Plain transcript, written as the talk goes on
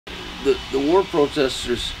the war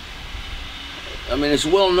protesters, I mean, it's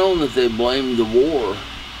well known that they blamed the war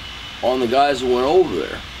on the guys that went over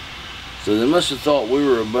there. So they must have thought we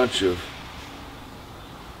were a bunch of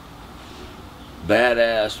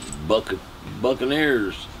badass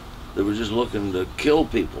buccaneers that were just looking to kill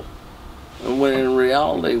people. And when in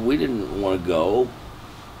reality, we didn't want to go.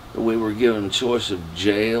 We were given a choice of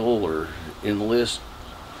jail or enlist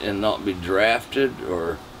and not be drafted,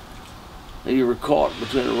 or you were caught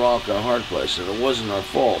between a rock and a hard place, and it wasn't our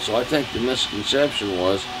fault. So I think the misconception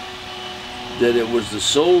was that it was the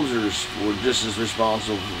soldiers were just as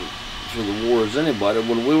responsible for the war as anybody,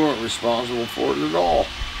 when we weren't responsible for it at all.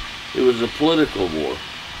 It was a political war.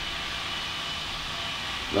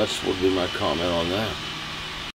 That's would be my comment on that.